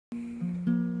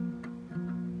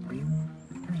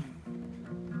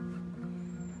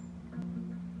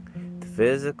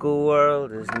physical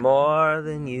world is more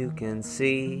than you can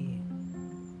see.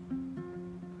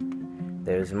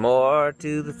 There's more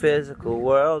to the physical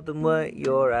world than what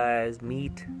your eyes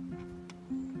meet.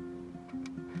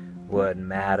 What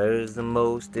matters the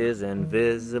most is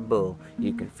invisible.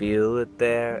 You can feel it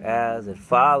there as it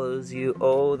follows you.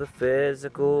 Oh, the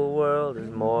physical world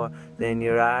is more than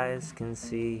your eyes can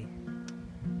see.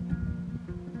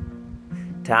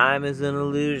 Time is an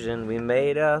illusion we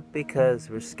made up because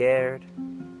we're scared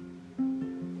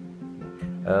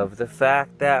of the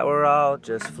fact that we're all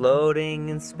just floating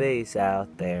in space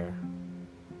out there.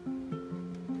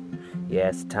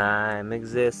 Yes, time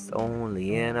exists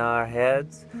only in our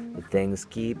heads. If things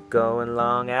keep going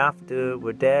long after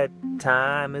we're dead,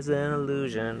 time is an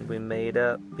illusion we made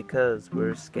up because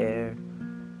we're scared.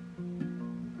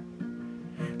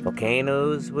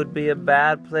 Volcanoes would be a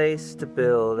bad place to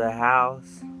build a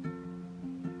house,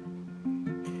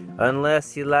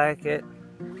 unless you like it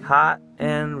hot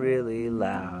and really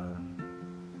loud.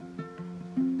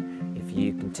 If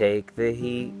you can take the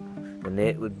heat, then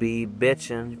it would be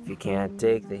bitchin'. If you can't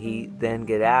take the heat, then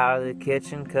get out of the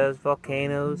kitchen, 'cause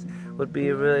volcanoes would be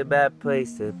a really bad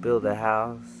place to build a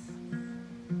house.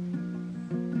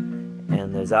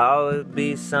 And there's always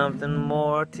be something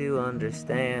more to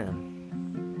understand.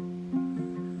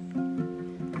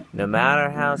 No matter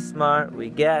how smart we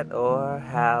get or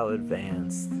how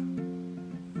advanced,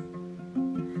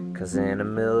 'cause in a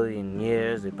million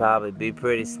years we'd probably be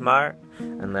pretty smart,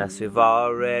 unless we've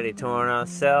already torn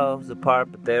ourselves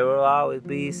apart. But there will always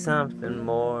be something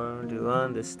more to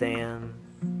understand.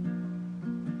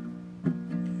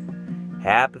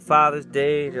 Happy Father's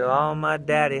Day to all my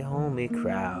daddy homie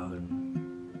crowd.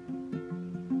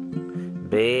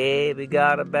 Baby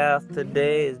got a bath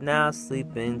today, is now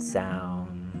sleeping sound.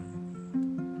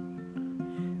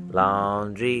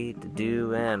 Laundry to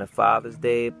do and a Father's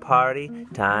Day party.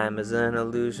 Time is an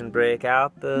illusion, break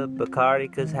out the Bacardi,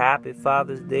 'cause happy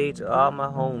Father's Day to all my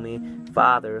homie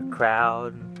father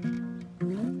crowd.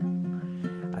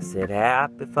 I said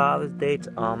happy Father's Day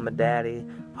to all my daddy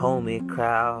homie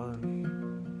crowd.